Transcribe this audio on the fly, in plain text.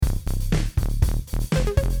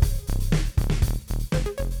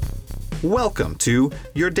Welcome to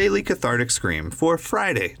your Daily Cathartic Scream for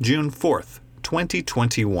Friday, June 4th,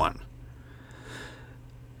 2021.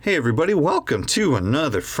 Hey everybody, welcome to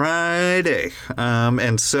another Friday.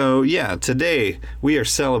 Today we are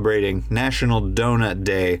celebrating National Donut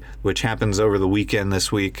Day, which happens over the weekend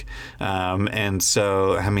this week. How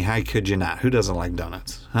could you not? Who doesn't like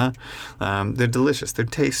donuts, huh? They're delicious. They're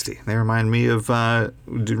tasty. They remind me of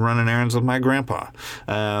running errands with my grandpa.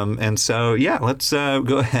 Let's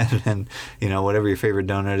go ahead and, whatever your favorite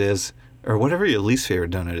donut is, or whatever your least favorite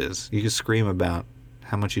donut is, you can scream about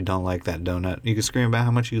how much you don't like that donut. You can scream about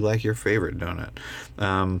how much you like your favorite donut.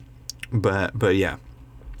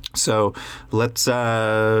 So let's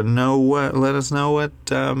let us know what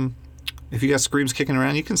if you got screams kicking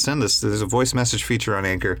around, you can send us. There's a voice message feature on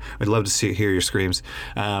Anchor. We'd love to hear your screams.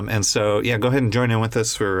 Go ahead and join in with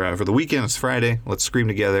us for the weekend. It's Friday. Let's scream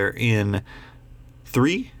together in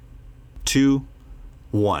 3, 2,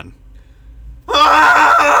 1.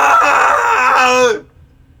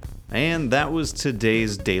 And that was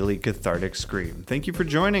today's Daily Cathartic Scream. Thank you for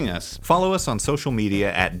joining us. Follow us on social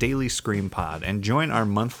media at Daily Scream Pod and join our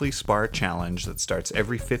monthly SPAR challenge that starts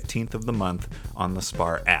every 15th of the month on the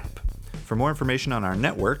SPAR app. For more information on our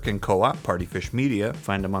network and co-op, Partyfish Media,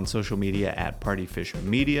 find them on social media at Partyfish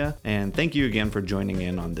Media. And thank you again for joining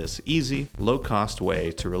in on this easy, low-cost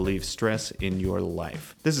way to relieve stress in your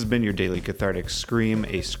life. This has been your Daily Cathartic Scream,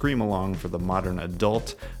 a scream-along for the modern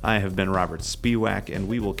adult. I have been Robert Spiewak, and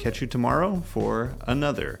we will catch you tomorrow for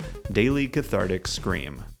another Daily Cathartic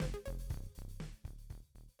Scream.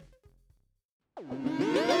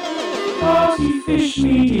 Partyfish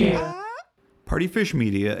Media. Partyfish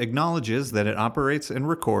Media acknowledges that it operates and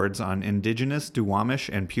records on indigenous Duwamish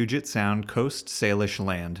and Puget Sound Coast Salish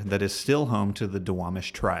land that is still home to the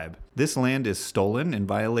Duwamish tribe. This land is stolen in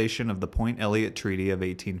violation of the Point Elliott Treaty of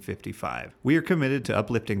 1855. We are committed to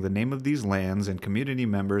uplifting the name of these lands and community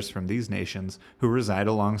members from these nations who reside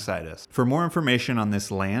alongside us. For more information on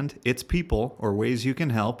this land, its people, or ways you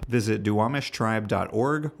can help, visit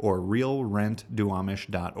duwamishtribe.org or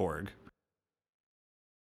realrentduwamish.org.